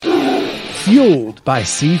Fueled by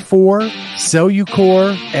C4,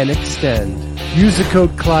 Cellucor, and Extend. Use the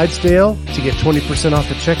code Clydesdale to get 20% off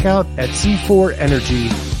the checkout at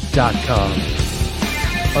c4energy.com.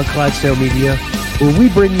 On Clydesdale Media, where we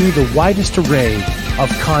bring you the widest array of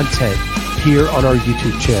content here on our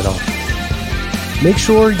YouTube channel. Make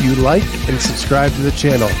sure you like and subscribe to the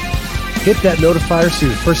channel. Hit that notifier so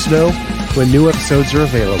you're the first to know when new episodes are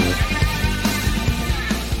available.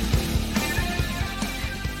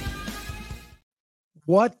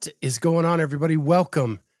 What is going on, everybody?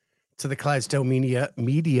 Welcome to the Clydesdale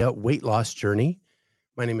Media Weight Loss Journey.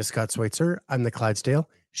 My name is Scott Schweitzer. I'm the Clydesdale.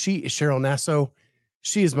 She is Cheryl Nasso.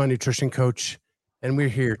 She is my nutrition coach, and we're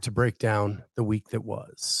here to break down the week that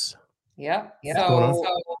was. Yep. So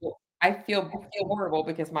I feel horrible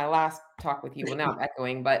because my last talk with you, well, now I'm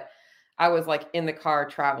echoing, but I was like in the car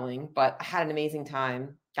traveling, but I had an amazing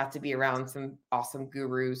time. Got to be around some awesome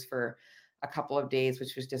gurus for a couple of days,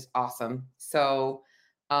 which was just awesome. So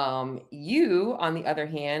you, on the other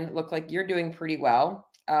hand, look like you're doing pretty well.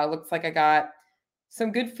 Looks like I got some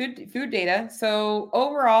good food data. So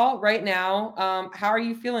overall, right now, how are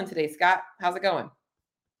you feeling today, Scott? How's it going?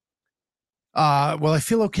 Well, I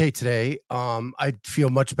feel okay today. I feel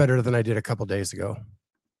much better than I did a couple days ago.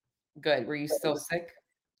 Good. Were you still sick?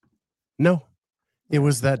 No, it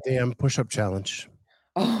was that damn push-up challenge.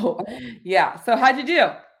 Oh, yeah. So how'd you do?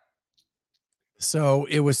 So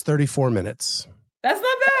it was 34 minutes. That's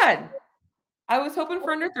not bad. I was hoping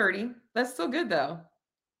for under 30. That's still good, though.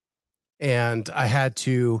 And I had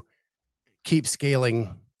to keep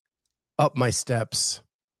scaling up my steps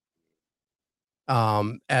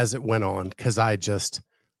as it went on, because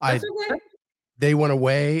they went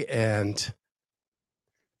away, and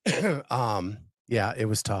yeah, it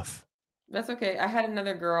was tough. That's okay. I had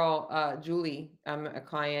another girl, Julie, a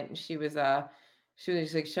client, and she was like,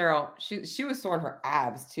 Cheryl, she was sore in her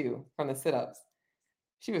abs too from the sit-ups.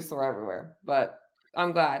 She was sore everywhere, but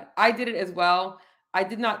I'm glad. I did it as well. I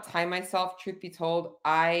did not time myself, truth be told.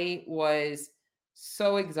 I was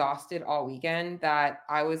so exhausted all weekend that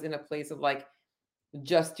I was in a place of like,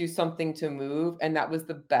 just do something to move. And that was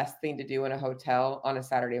the best thing to do in a hotel on a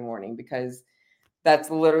Saturday morning, because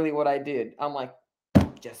that's literally what I did. I'm like,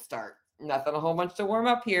 just start. Nothing a whole bunch to warm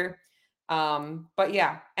up here. But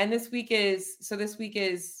yeah. And this week is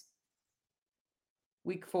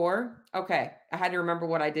week 4. Okay. I had to remember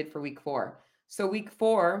what I did for week 4. So week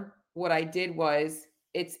 4, what I did was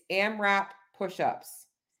it's AMRAP push-ups,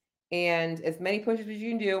 and as many push-ups as you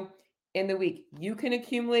can do in the week. You can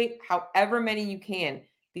accumulate however many you can.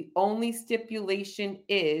 The only stipulation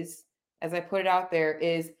is, as I put it out there,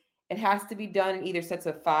 is it has to be done in either sets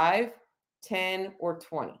of 5, 10, or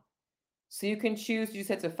 20. So you can choose to do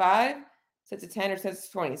sets of 5, sets of 10, or sets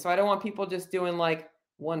of 20. So I don't want people just doing like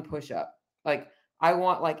one push-up. Like I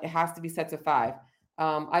want, like, it has to be sets of 5.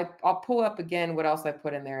 I'll pull up again what else I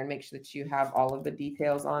put in there and make sure that you have all of the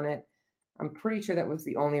details on it. I'm pretty sure that was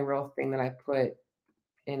the only real thing that I put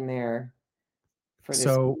in there for this.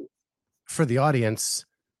 So for the audience,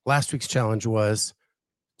 last week's challenge was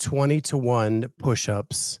 20-1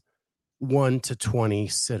 push-ups, 1 to 20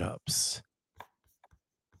 sit-ups.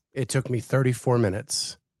 It took me 34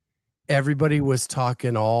 minutes. Everybody was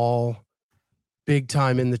talking all big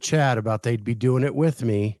time in the chat about they'd be doing it with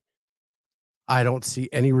me. I don't see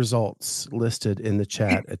any results listed in the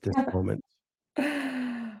chat at this moment.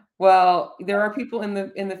 Well, there are people in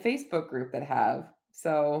the Facebook group that have.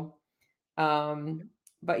 So,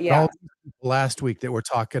 but yeah. All last week that were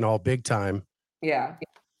talking all big time. Yeah.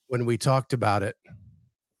 When we talked about it.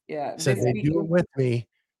 Yeah. Said they do it with me,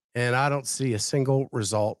 and I don't see a single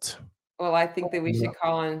result. Well, I think that we should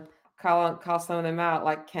call some of them out,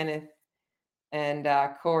 like Kenneth and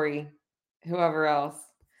Corey, whoever else.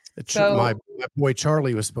 So my boy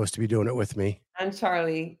Charlie was supposed to be doing it with me. And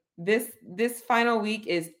Charlie, this final week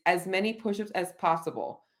is as many push-ups as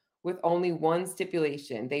possible, with only one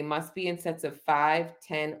stipulation. They must be in sets of 5,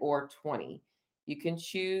 10, or 20. You can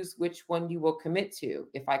choose which one you will commit to.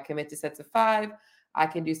 If I commit to sets of 5, I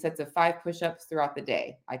can do sets of 5 push-ups throughout the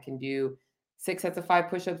day. I can do 6 sets of 5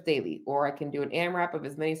 push-ups daily, or I can do an AMRAP of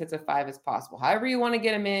as many sets of 5 as possible. However you want to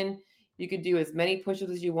get them in, you could do as many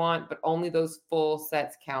push-ups as you want, but only those full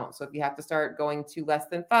sets count. So if you have to start going to less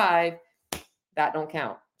than 5, that don't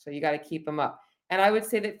count. So you got to keep them up. And I would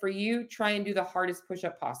say that for you, try and do the hardest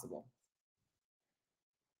push-up possible.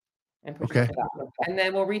 And push it for that. And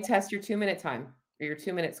then we'll retest your 2-minute time or your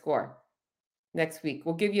 2-minute score next week.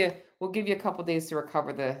 We'll give you a couple days to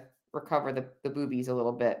recover the boobies a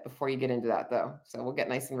little bit before you get into that, though. So we'll get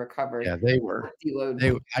nice and recovered. Yeah,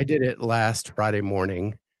 I did it last Friday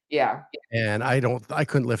morning. Yeah. And I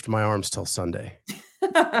couldn't lift my arms till Sunday.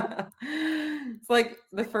 It's like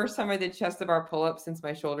the first time I did chest to bar pull-ups since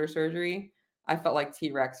my shoulder surgery, I felt like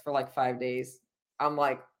T-Rex for like 5 days. I'm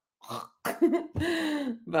like,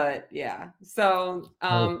 but yeah. So,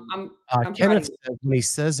 Oh, I'm proud of Kenneth you. said when he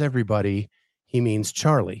says everybody, he means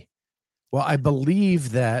Charlie. Well, I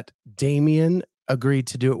believe that Damien agreed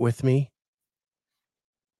to do it with me.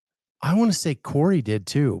 I want to say Corey did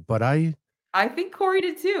too, but I think Corey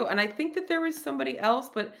did too, and I think that there was somebody else,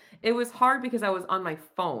 but it was hard because I was on my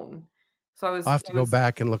phone. So I'll have I to go was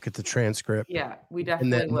back and look at the transcript, yeah, we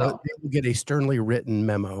and then definitely will. they will get a sternly written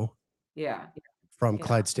memo Yeah, from yeah,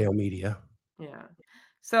 Clydesdale Media. yeah.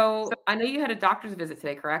 So, I know you had a doctor's visit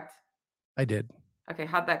today, correct? I did. Okay,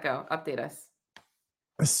 how'd that go? Update us.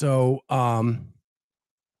 So,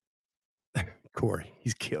 Corey,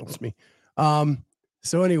 he kills me. Um,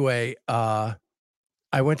 so anyway,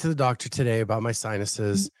 I went to the doctor today about my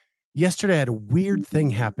sinuses. Yesterday, I had a weird thing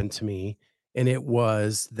happen to me, and it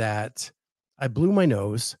was that I blew my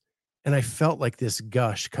nose and I felt like this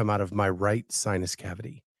gush come out of my right sinus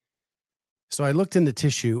cavity. So I looked in the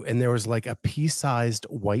tissue and there was like a pea-sized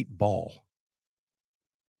white ball.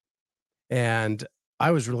 And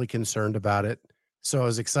I was really concerned about it. So I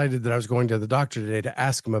was excited that I was going to the doctor today to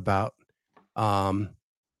ask him um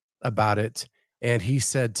about it. And he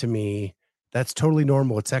said to me, that's totally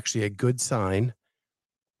normal. It's actually a good sign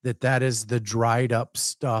that is the dried up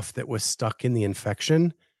stuff that was stuck in the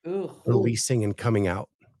infection Ugh. releasing and coming out.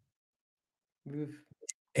 Oof.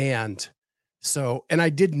 And and I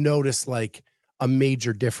did notice like a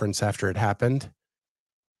major difference after it happened.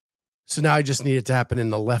 So now I just need it to happen in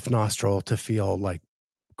the left nostril to feel like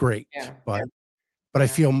great, Yeah, but I yeah,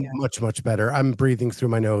 feel much better. I'm breathing through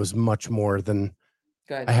my nose much more than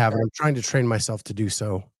I good, have, and I'm trying to train myself to do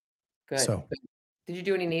so. good. So, Did you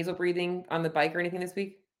do any nasal breathing on the bike or anything this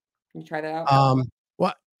week? Can you try that out? um,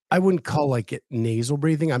 well, I wouldn't call like it nasal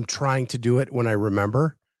breathing. I'm trying to do it when I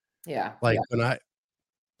remember, Yeah, like when I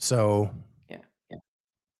so yeah, got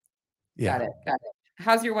yeah, it.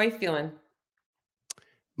 How's your wife feeling?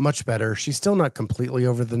 much better. She's still not completely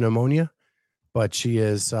over the pneumonia, but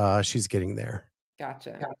she's getting there.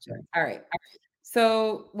 Gotcha. All right.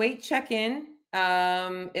 So weight check-in.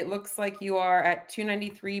 It looks like you are at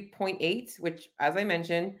 293.8, which, as I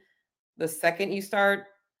mentioned, the second you start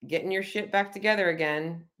getting your shit back together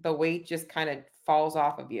again, the weight just kind of falls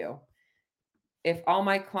off of you. If all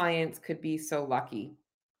my clients could be so lucky.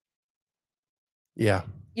 Yeah.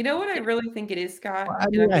 You know what I really think it is, Well, Scott? I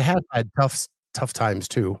And mean, I'm I just have had tough times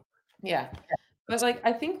too. yeah. But That's like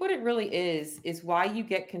I think what it really is why you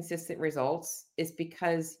get consistent results is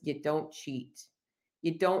because you don't cheat.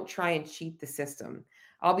 You don't try and cheat the system.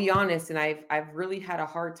 I'll be honest, and I've really had a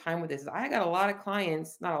hard time with this. I got a lot of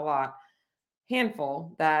clients, not a lot,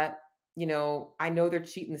 handful that, I know they're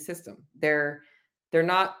cheating the system. They're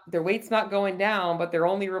not their weight's not going down, but they're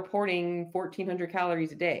only reporting 1400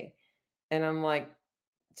 calories a day. And I'm like,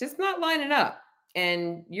 just not lining up.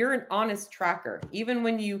 And you're an honest tracker. Even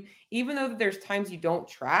though there's times you don't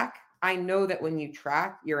track, I know that when you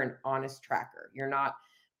track, you're an honest tracker. You're not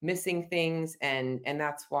missing things, and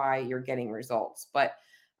that's why you're getting results. But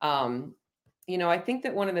um, I think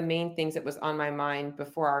that one of the main things that was on my mind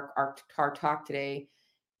before our talk today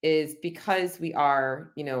is because we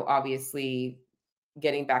are, obviously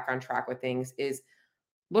getting back on track with things is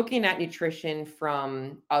looking at nutrition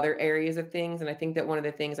from other areas of things. And I think that one of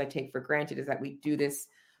the things I take for granted is that we do this,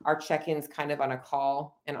 our check-ins kind of on a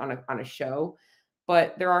call and on a show.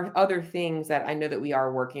 But there are other things that I know that we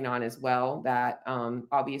are working on as well that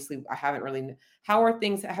obviously I haven't really how are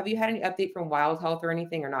things have you had any update from Wild Health or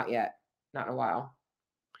anything or not yet? Not in a while.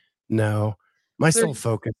 no. My So sole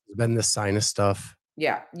focus has been the sinus stuff.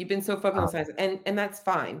 yeah, you've been so focused Uh, on science, and that's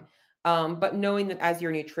fine. But knowing that as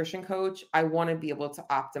your nutrition coach, I want to be able to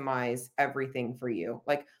optimize everything for you.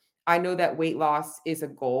 Like I know that weight loss is a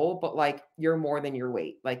goal, but like you're more than your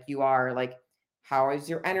weight. Like you are like how is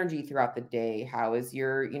your energy throughout the day? How is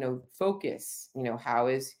your, focus? How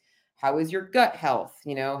is your gut health?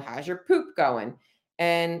 How's your poop going?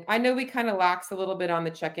 And I know we kind of lax a little bit on the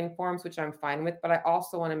check-in forms, which I'm fine with, but I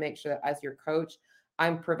also want to make sure that as your coach,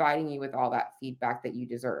 I'm providing you with all that feedback that you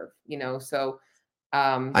deserve. So,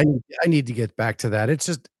 um, I need to get back to that. It's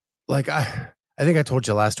just like I think I told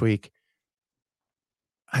you last week,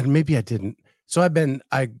 and maybe I didn't. So I've been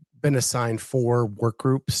assigned 4 work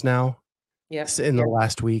groups now yep. in the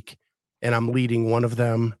last week, and I'm leading one of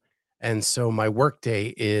them. And so my work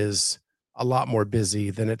day is a lot more busy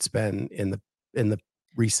than it's been in the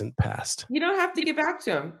recent past. You don't have to get back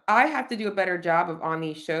to him. I have to do a better job of on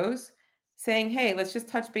these shows saying, "Hey, let's just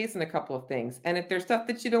touch base on a couple of things." And if there's stuff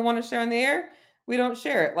that you don't want to share on the air, we don't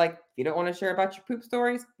share it. Like, if you don't want to share about your poop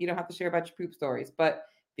stories, you don't have to share about your poop stories. But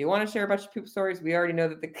if you want to share about your poop stories, we already know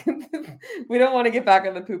that the we don't want to get back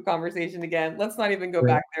on the poop conversation again. Let's not even go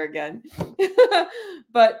Right. back there again.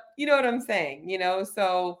 But you know what I'm saying, you know?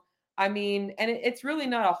 So, I mean, and it's really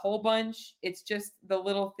not a whole bunch. It's just the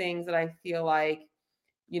little things that I feel like,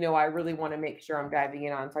 I really want to make sure I'm diving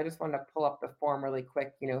in on. So I just wanted to pull up the form really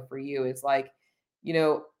quick, for you is like, you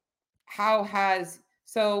know, how has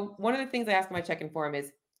so one of the things I ask in my check-in form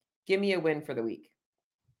is give me a win for the week.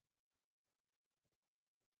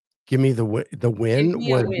 Give me the Give win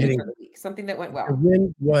me a was win getting for the week. Something that went the well.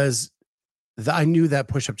 win was I knew that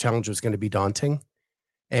push-up challenge was gonna be daunting,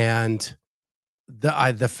 and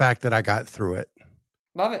the fact that I got through it,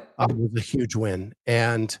 Love it. was a huge win,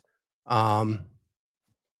 um,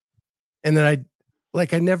 and then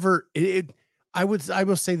I never I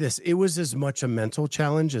will say this, it was as much a mental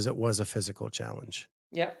challenge as it was a physical challenge.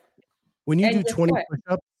 Yep. When you And do guess 20 what?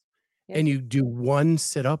 push-ups and Yep. you do 1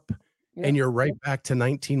 sit-up and Yep. you're right back to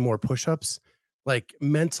 19 more push-ups, like,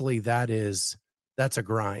 mentally, that's a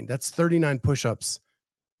grind. That's 39 push-ups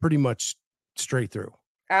pretty much straight through.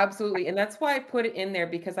 Absolutely. And that's why I put it in there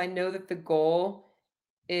because I know that the goal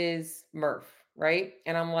is Murph, right?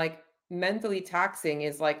 And I'm like, mentally taxing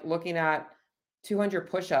is like looking at 200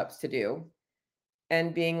 push-ups to do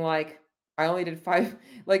and being like, I only did 5.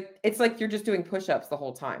 Like, it's like you're just doing push-ups the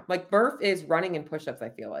whole time. Like, Murph is running in push-ups, I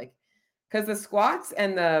feel like. Because the squats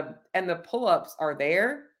and the pull-ups are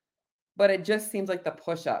there, but it just seems like the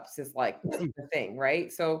push-ups is like the thing,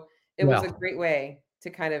 right? So it was a Well, great way to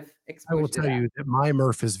kind of I will expose you to tell that. you that my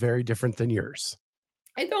Murph is very different than yours.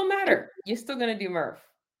 It don't matter. You're still gonna do Murph,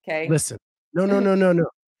 okay? Listen, no, no, no, no, no.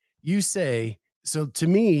 You say so to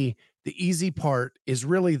me, the easy part is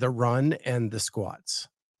really the run and the squats.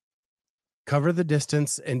 Cover the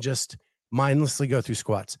distance and just mindlessly go through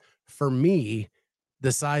squats. For me,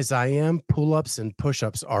 the size I am, pull-ups and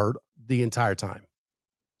push-ups are the entire time.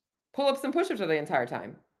 Pull-ups and push-ups are the entire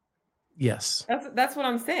time. Yes. That's what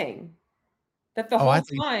I'm saying. That the Oh, I whole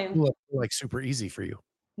think time pull-ups are, like, super easy for you.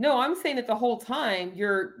 no, I'm saying that the whole time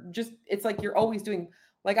you're just it's like you're always doing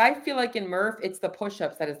like, I feel like in Murph, it's the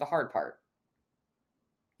push-ups that is the hard part.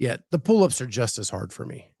 Yeah, the pull-ups are just as hard for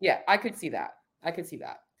me. Yeah, I could see that. I could see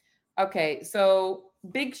that. Okay, so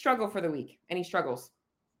big struggle for the week. Any struggles?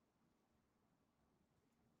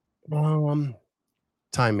 Um,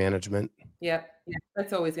 Time management. Yep.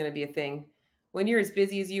 That's always gonna be a thing when you're as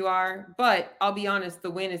busy as you are, but I'll be honest, the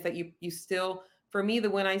win is that you still for me, the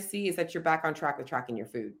win I see is that you're back on track with tracking your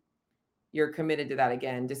food. You're committed to that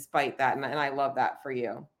again despite that, and I love that for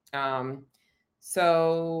you.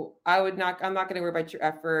 So I'm not gonna worry about your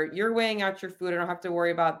effort. You're weighing out your food, I don't have to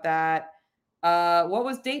worry about that. What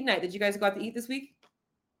was date night? Did you guys go out to eat this week?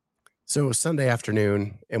 So, it was Sunday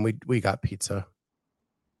afternoon, and we got pizza.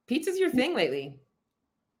 Pizza's your thing lately.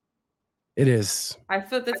 It is. I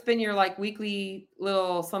feel that's been your, like, weekly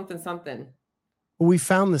little something something. We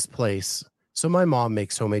found this place. So, my mom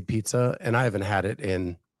makes homemade pizza, and I haven't had it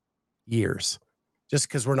in years just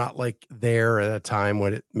because 'cause we're not, like, there at a time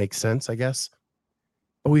when it makes sense, I guess.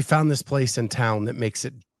 But we found this place in town that makes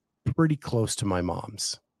it pretty close to my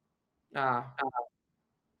mom's. Ah,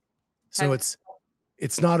 So, have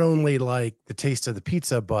it's not only, like, the taste of the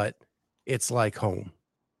pizza, but it's like home.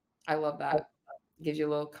 I love that. Gives you a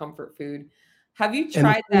little comfort food. Have you And the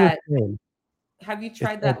tried coolest that name, have you it's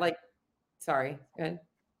tried called that, like sorry, go ahead.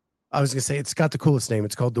 I was gonna say it's got the coolest name.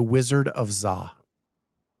 It's called the Wizard of Za.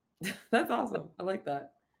 That's awesome. I like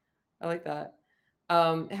that. I like that.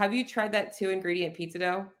 Have you tried that 2-ingredient pizza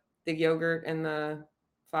dough? The yogurt and the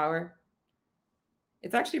flour?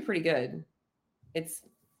 It's actually pretty good. It's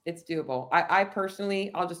it's doable. I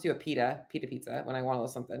personally I'll just do a pita pizza when I want a little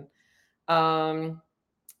something. Um,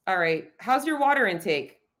 all right. How's your water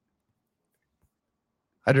intake?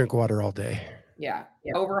 I drink water all day. Yeah.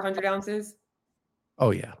 Over 100 ounces? Oh,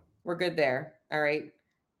 yeah. We're good there. All right.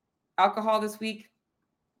 Alcohol this week?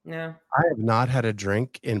 No. I have not had a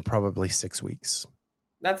drink in probably 6 weeks.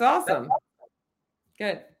 That's awesome.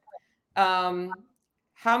 Good. Um,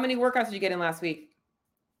 how many workouts did you get in last week?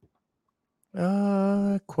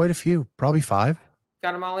 Quite a few, probably 5.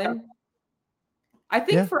 Got them all in? Yeah. I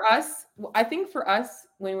think for us,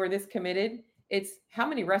 when we're this committed, it's how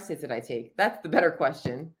many rest days did I take? That's the better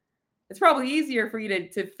question. It's probably easier for you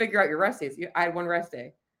to figure out your rest days. I had one rest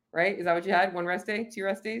day, right? Is that what you had? One rest day, 2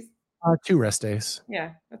 rest days? 2 rest days.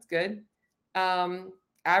 Yeah, that's good. Um,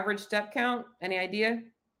 average step count, any idea?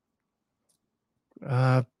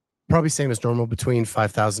 Uh, Probably same as normal between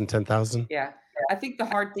 5,000, 10,000. Yeah. I think the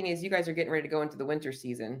hard thing is you guys are getting ready to go into the winter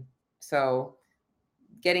season. So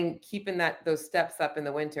keeping those steps up in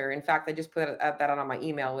the winter. In fact, I just put that on my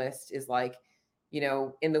email list, is like,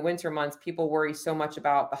 in the winter months, people worry so much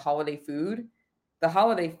about the holiday food. The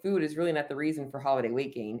holiday food is really not the reason for holiday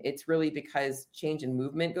weight gain. It's really because change in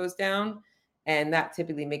movement goes down, and that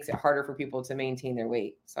typically makes it harder for people to maintain their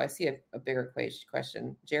weight. So I see a bigger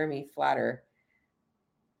question. Jeremy Flatter,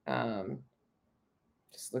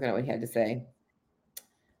 just looking at what he had to say.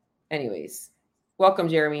 Anyways, welcome,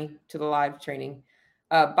 Jeremy, to the live training.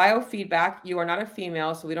 Biofeedback, you are not a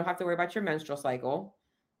female, so we don't have to worry about your menstrual cycle.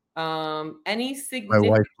 Any My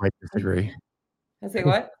significant... wife might disagree. I say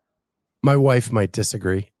what? My wife might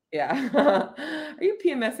disagree. Yeah. Are you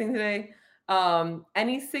PMSing today?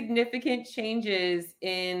 Any significant changes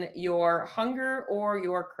in your hunger or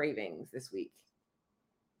your cravings this week?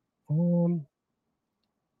 I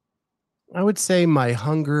would say my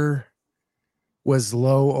hunger was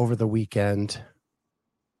low over the weekend,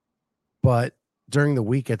 but during the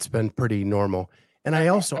week it's been pretty normal. And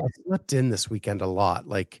I slept in this weekend a lot.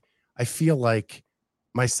 Like, I feel like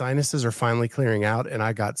my sinuses are finally clearing out, and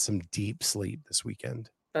I got some deep sleep this weekend.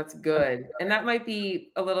 That's good. And that might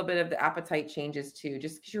be a little bit of the appetite changes too,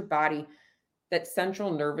 just because your body, that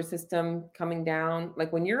central nervous system coming down,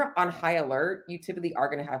 like when you're on high alert, you typically are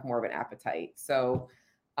going to have more of an appetite. So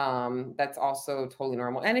that's also totally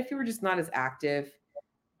normal. And if you were just not as active,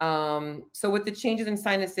 so with the changes in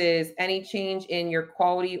sinuses, any change in your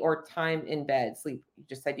quality or time in bed, sleep? You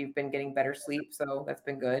just said you've been getting better sleep, so that's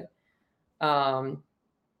been good.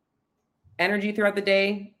 Energy throughout the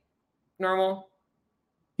day, normal?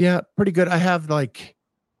 Yeah, pretty good. I have, like,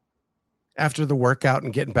 after the workout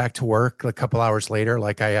and getting back to work a couple hours later,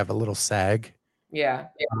 like, I have a little sag. Yeah.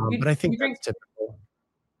 But I think You drink that's typical.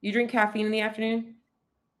 you drink caffeine in the afternoon?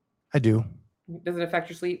 I do. Does it affect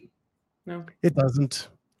your sleep? No? It doesn't.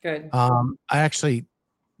 Good. I actually,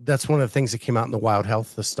 that's one of the things that came out in the Wild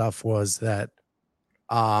Health, the stuff was that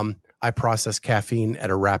I process caffeine at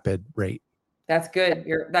a rapid rate. That's good.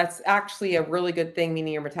 That's actually a really good thing,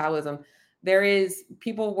 meaning your metabolism.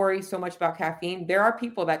 People worry so much about caffeine. There are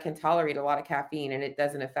people that can tolerate a lot of caffeine and it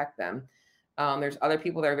doesn't affect them. There's other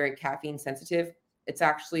people that are very caffeine sensitive. I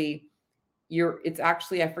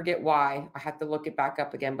forget why. I have to look it back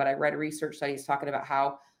up again, but I read research studies talking about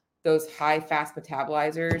how those high fast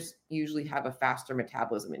metabolizers usually have a faster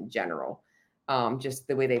metabolism in general. Just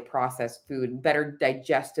the way they process food, better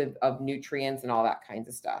digestive of nutrients and all that kinds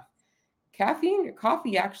of stuff.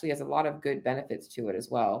 Coffee actually has a lot of good benefits to it as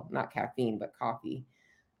well. Not caffeine, but coffee.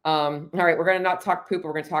 All right, we're going to not talk poop.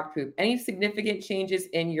 We're going to talk poop. Any significant changes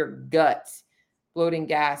in your gut? Bloating,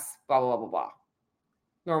 gas, blah, blah, blah, blah.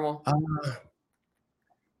 Normal.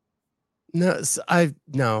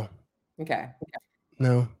 No. Okay.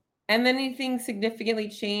 No. And then anything significantly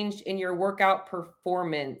changed in your workout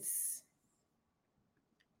performance?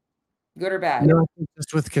 Good or bad? No,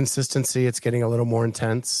 just with consistency, it's getting a little more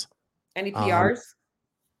intense. Any PRs?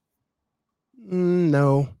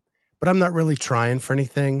 No, but I'm not really trying for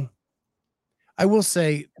anything. I will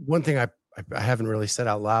say one thing I haven't really said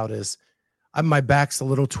out loud is my back's a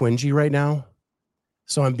little twingy right now,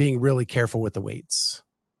 so I'm being really careful with the weights.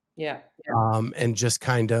 Yeah. And just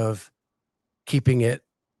kind of keeping it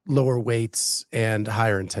lower weights and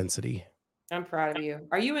higher intensity. I'm proud of you.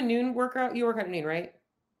 Are you a noon workout? You work at noon, right?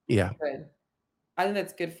 Yeah. Good. I think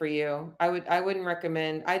that's good for you. I wouldn't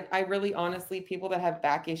recommend. I really honestly, people that have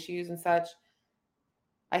back issues and such,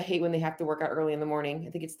 I hate when they have to work out early in the morning.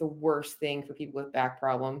 I think it's the worst thing for people with back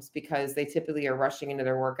problems because they typically are rushing into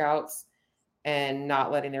their workouts and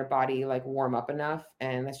not letting their body like warm up enough,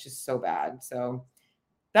 and that's just so bad. So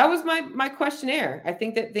that was my questionnaire. I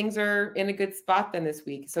think that things are in a good spot then this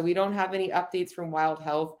week. So we don't have any updates from Wild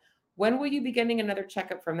Health. When will you be getting another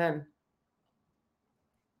checkup from them?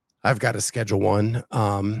 I've got to schedule one.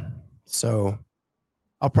 So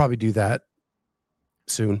I'll probably do that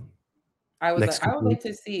soon. I would Next like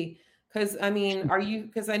to see, because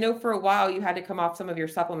because I know for a while you had to come off some of your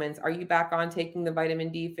supplements. Are you back on taking the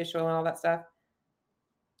vitamin D fish oil and all that stuff?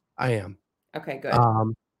 I am. Okay, good.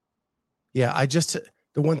 Yeah,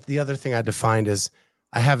 the other thing I defined is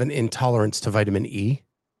I have an intolerance to vitamin E.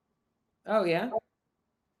 Oh yeah.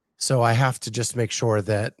 So I have to just make sure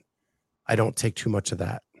that I don't take too much of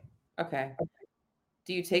that. Okay.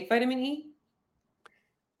 Do you take vitamin E?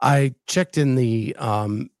 I checked in the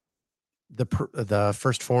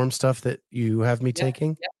first form stuff that you have me Yeah.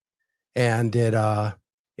 taking, and it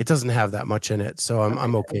doesn't have that much in it, so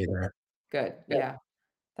I'm okay there. Good. Yeah.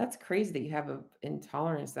 That's crazy that you have a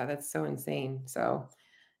intolerance to that. That's so insane. So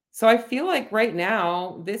I feel like right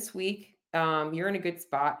now, this week, you're in a good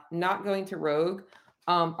spot, not going to Rogue.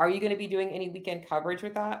 Are you going to be doing any weekend coverage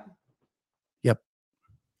with that? Yep.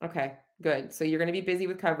 Okay, good. So you're gonna be busy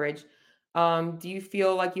with coverage. Do you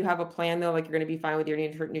feel like you have a plan though? Like you're gonna be fine with your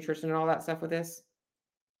nutrition and all that stuff with this?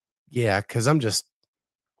 Yeah, because I'm just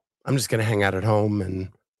gonna hang out at home and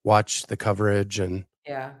watch the coverage and,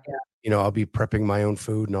 Yeah, I'll be prepping my own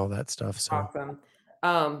food and all that stuff, so. awesome.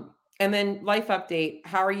 And then life update.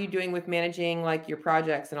 How are you doing with managing like your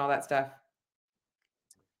projects and all that stuff?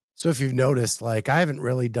 So if you've noticed, like, I haven't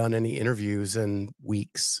really done any interviews in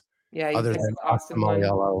weeks Yeah, you other canceled than the Oscar Austin one.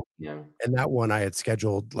 Mauriello, Yeah. and that one I had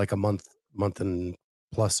scheduled, like, a month and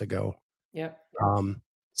plus ago. Yep. Um,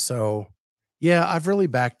 so, yeah, I've really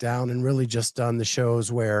backed down and really just done the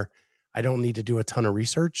shows where I don't need to do a ton of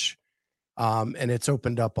research, and it's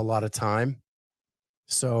opened up a lot of time.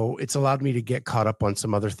 So, it's allowed me to get caught up on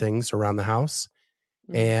some other things around the house,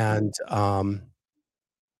 Mhm.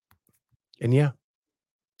 and yeah.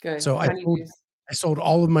 Good. So Honeydews. I sold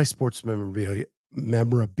all of my sports memorabilia,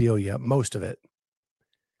 most of it,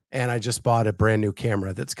 and I just bought a brand new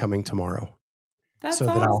camera that's coming tomorrow That's so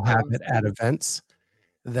that I'll have awesome. it at events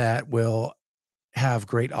that will have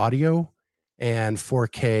great audio and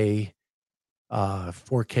 4K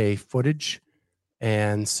footage,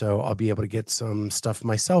 and so I'll be able to get some stuff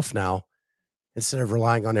myself now instead of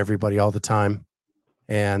relying on everybody all the time,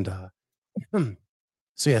 and,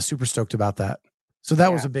 so yeah, super stoked about that. So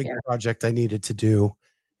that was Yeah, a big project I needed to do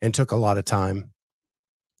and took a lot of time,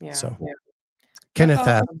 yeah. so. That's Kenneth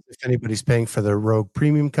asked awesome. if anybody's paying for the Rogue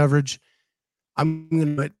premium coverage. I'm gonna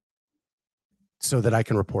do it so that I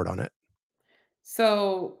can report on it.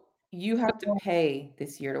 So you have to pay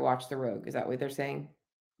this year to watch The Rogue. Is that what they're saying?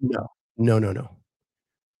 No. No, no, no.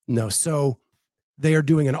 No, so they are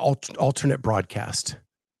doing an alternate broadcast.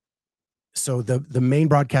 So the main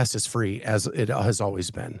broadcast is free as it has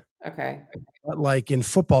always been. Okay. But, like, in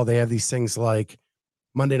football, they have these things like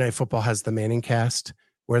Monday Night Football has the Manning cast,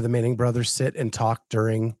 where the Manning brothers sit and talk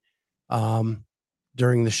um,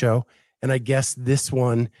 during the show, and I guess this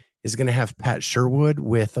one is gonna have Pat Sherwood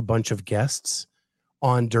with a bunch of guests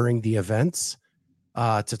on during the events,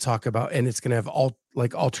 to talk about, and it's gonna have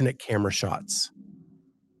alternate camera shots.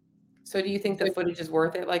 So do you think the footage is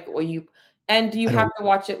worth it? Like, will you and do you I have don't to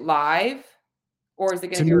watch it live or is it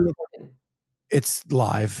gonna To be me, recorded? it's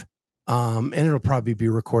live, and it'll probably be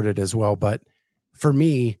recorded as well, but for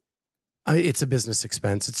me, it's a business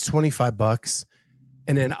expense. It's 25 bucks,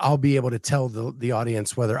 and then I'll be able to tell the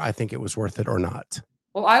audience whether I think it was worth it or not.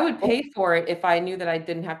 Well, I would pay for it if I knew that I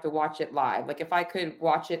didn't have to watch it live. Like, if I could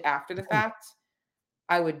watch it after the fact,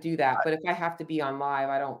 I would do that, but if I have to be on live,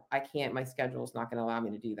 I can't, my schedule's not gonna allow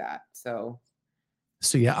me to do that, so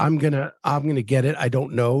So, yeah, I'm gonna get it. I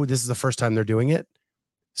don't know. This is the first time they're doing it,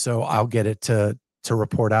 so I'll get it to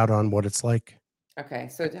report out on what it's like. okay,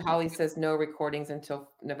 so Holly says no recordings until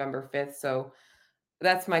November 5th, so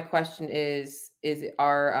that's my question is it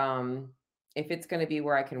are, if it's gonna be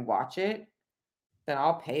where I can watch it, then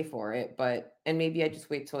I'll pay for it, but and maybe I just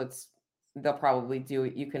wait till it's they'll probably do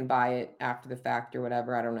it, you can buy it after the fact or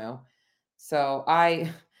whatever, I don't know. So I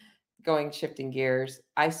going shifting gears,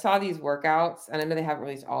 I saw these workouts, and I know they haven't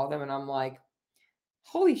released all of them, and I'm like,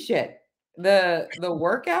 "Holy shit." The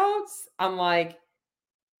workouts, I'm like,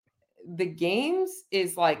 the games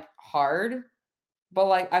is, like, hard, but,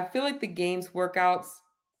 like, I feel like the games workouts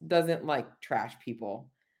doesn't, like, trash people.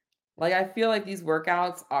 Like, I feel like these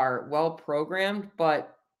workouts are well programmed,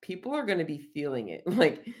 but people are gonna be feeling it,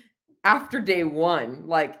 like, after day 1,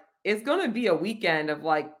 like, it's gonna be a weekend of,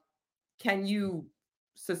 like, can you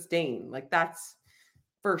sustain? Like, that's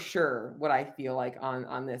for sure what I feel like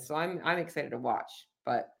on this, so I'm excited to watch,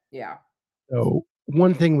 but yeah. So,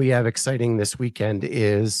 one thing we have exciting this weekend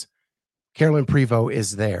is Carolyn Prevost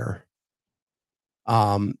is there,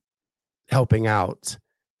 um, helping out.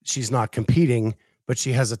 She's not competing, but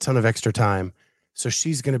she has a ton of extra time. So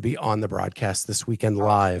she's gonna be on the broadcast this weekend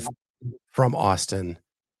live Awesome. from Austin,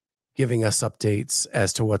 giving us updates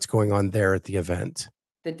as to what's going on there at the event.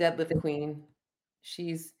 The deadlift queen.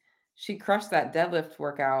 She's she crushed that deadlift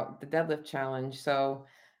workout, the deadlift challenge, so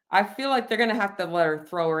I feel like they're gonna have to let her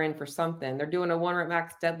throw her in for something. They're doing a 1 rep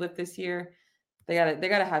max deadlift this year. They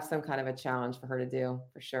gotta have some kind of a challenge for her to do,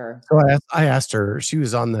 for sure. So I asked her, she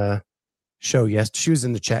was on the show she was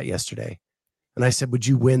in the chat yesterday, and I said, "Would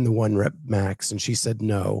you win the 1 rep max?" And she said,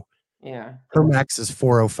 "No." Yeah, Her max is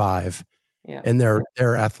 405, yeah, and there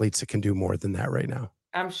are athletes that can do more than that right now.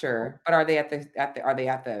 I'm sure, but are they at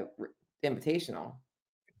the r invitational?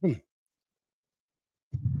 Hmm.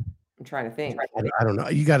 I'm trying to think. I don't know.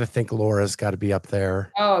 You gotta think Laura's gotta be up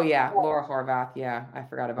there. Oh, yeah, Laura Horvath, yeah, I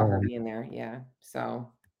forgot about her Um, being there, yeah,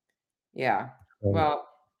 so, yeah. um, Well,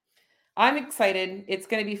 I'm excited. It's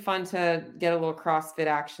going to be fun to get a little CrossFit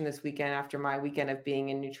action this weekend after my weekend of being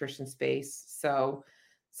in nutrition space. So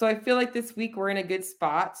I feel like this week we're in a good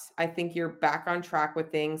spot. I think you're back on track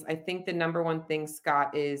with things. I think the number one thing,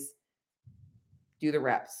 Scott, is do the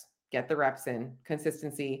reps. Get the reps in.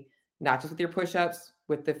 Consistency, not just with your push-ups,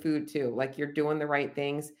 with the food too. Like you're doing the right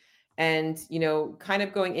things. And, kind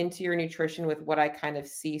of going into your nutrition with what I kind of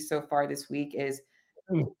see so far this week is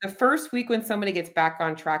the first week when somebody gets back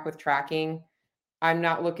on track with tracking, I'm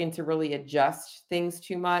not looking to really adjust things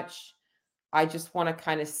too much. I just want to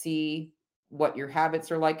kind of see what your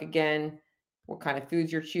habits are like again, what kind of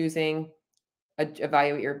foods you're choosing,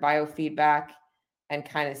 evaluate your biofeedback and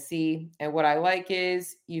kind of see. And what I like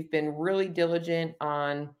is you've been really diligent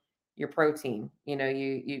on your protein.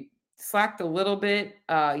 You slacked a little bit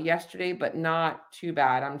yesterday, but not too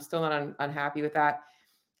bad. I'm still not unhappy with that.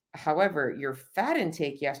 However, your fat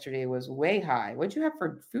intake yesterday was way high. What'd you have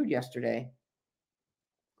for food yesterday?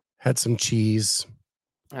 Had some cheese.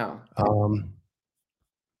 Oh,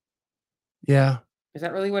 Yeah. is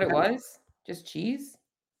that really what it was? Just cheese?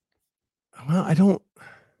 Well, I don't.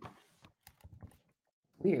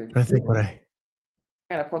 Weird. I think what I.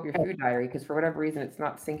 I gotta pull up your food diary because for whatever reason it's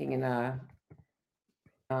not syncing in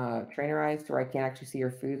trainer eyes to where I can't actually see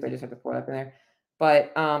your foods. I just have to pull it up in there.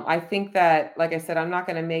 But I think that, like I said, I'm not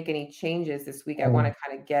going to make any changes this week. I want to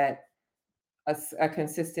kind of get a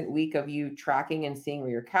consistent week of you tracking and seeing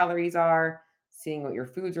where your calories are, seeing what your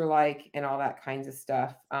foods are like, and all that kinds of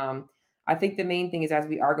stuff. I think the main thing is as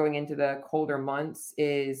we are going into the colder months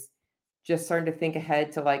is just starting to think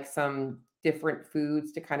ahead to like some different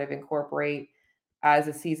foods to kind of incorporate as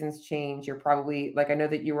the seasons change. You're probably like I know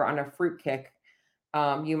that you were on a fruit kick.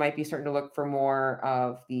 You might be starting to look for more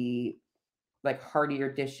of the like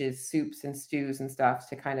heartier dishes, soups and stews and stuff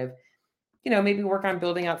to kind of, maybe work on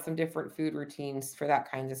building out some different food routines for that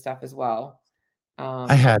kinds of stuff as well. I Um,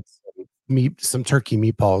 had some turkey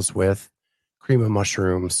meatballs with cream of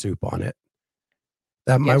mushroom soup on it.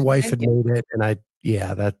 That my wife Yesterday? had made it,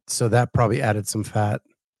 and that probably added some fat.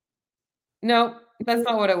 No, that's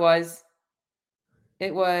not what it was.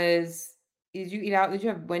 It was, did you eat out? Did you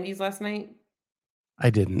have Wendy's last night?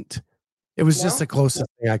 I didn't. It was just No? the closest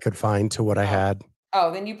thing I could find to what I Oh. had.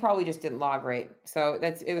 Oh, then you probably just didn't log right. So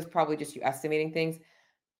it was probably just you estimating things.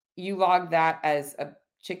 You logged that as a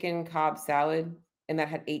chicken Cobb salad, and that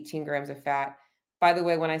had 18 grams of fat. By the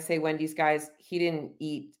way, when I say Wendy's, guys, he didn't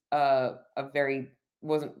eat a very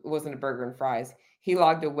wasn't a burger and fries. He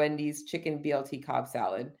logged a Wendy's chicken BLT Cobb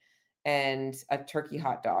salad and a turkey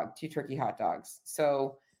hot dog, 2 turkey hot dogs.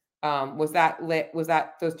 So, was that lit? Was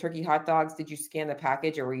that those turkey hot dogs? Did you scan the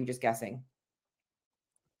package or were you just guessing?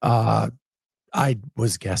 Uh, I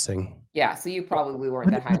was guessing. Yeah, so you probably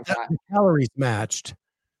weren't But that high in fat. the calories matched.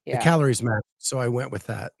 The Yeah. calories matched, so I went with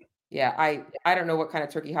that. Yeah, I don't know what kind of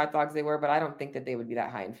turkey hot dogs they were, but I don't think that they would be that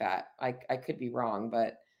high in fat. I could be wrong,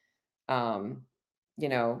 but um,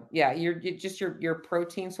 yeah, your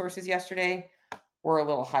protein sources yesterday were a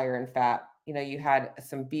little higher in fat. You had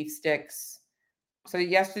some beef sticks. So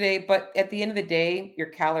yesterday, but at the end of the day, your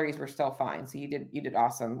calories were still fine. So you did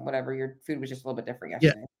awesome. Whatever, your food was just a little bit different Yeah,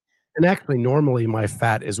 yesterday. and actually, normally my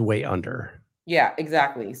fat is way under. Yeah,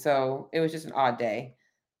 exactly. So it was just an odd day.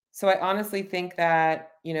 So I honestly think that,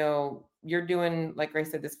 you're doing, like I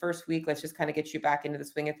said, this first week, let's just kind of get you back into the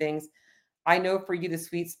swing of things. I know for you, the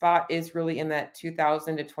sweet spot is really in that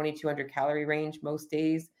 2000 to 2200 calorie range most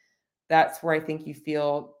days. That's where I think you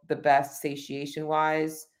feel the best satiation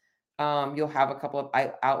wise. You'll have a couple of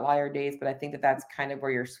outlier days, but I think that that's kind of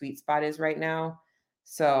where your sweet spot is right now.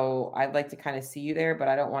 So I'd like to kind of see you there, but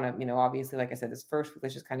I don't want to, obviously, like I said, this first week,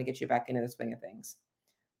 let's just kind of get you back into the swing of things.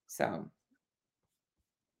 So,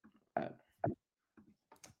 uh,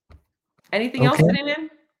 anything else Okay. today, man?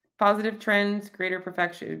 Positive trends, greater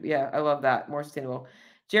perfection. Yeah, I love that. More sustainable.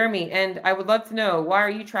 Jeremy, and I would love to know, why are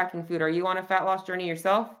you tracking food? Are you on a fat loss journey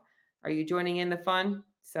yourself? Are you joining in the fun?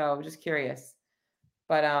 So just curious.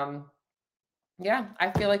 But yeah,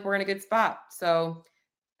 I feel like we're in a good spot. So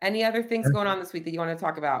any other things going on this week that you want to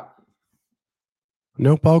talk about?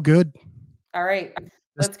 Nope, all good. All right. Just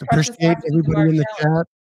Let's crush this appreciate last week of everybody our in the challenge.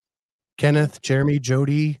 chat. Kenneth, Jeremy,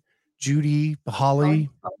 Jody, Judy, Holly.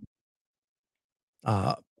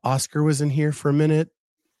 Oscar was in here for a minute.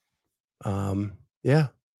 Yeah,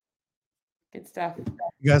 Good stuff.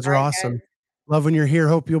 you guys All are right, awesome. guys. Love when you're here.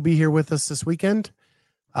 Hope you'll be here with us this weekend.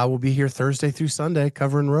 I will be here Thursday through Sunday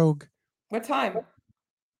covering Rogue. What time?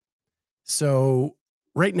 So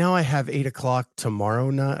right now I have 8:00 tomorrow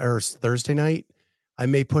night or Thursday night. I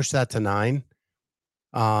may push that to 9.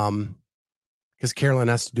 Because Carolyn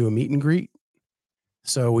has to do a meet and greet.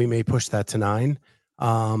 So we may push that to 9.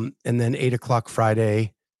 And then 8 o'clock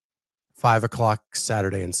Friday, 5 o'clock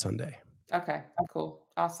Saturday and Sunday. Okay, cool.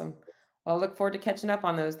 Awesome. Well, I look forward to catching up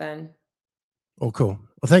on those then. Oh, cool.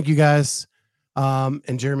 Well, thank you guys.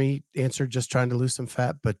 And Jeremy answered just trying to lose some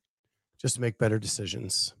fat, but just to make better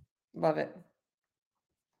decisions. Love it.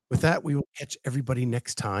 With that, we will catch everybody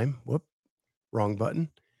next time. Whoop, wrong button.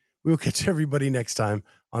 We will catch everybody next time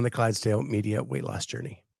on the Clydesdale Media Weight Loss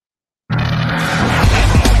Journey.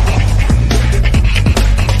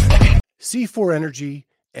 C4 Energy,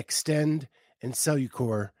 Extend, and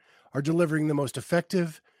Cellucor are delivering the most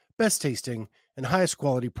effective, best tasting, and highest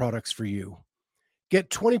quality products for you. Get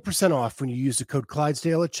 20% off when you use the code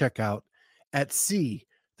Clydesdale at checkout at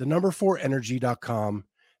c4energy.com.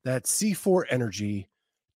 That's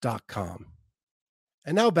c4energy.com.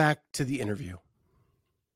 And now back to the interview.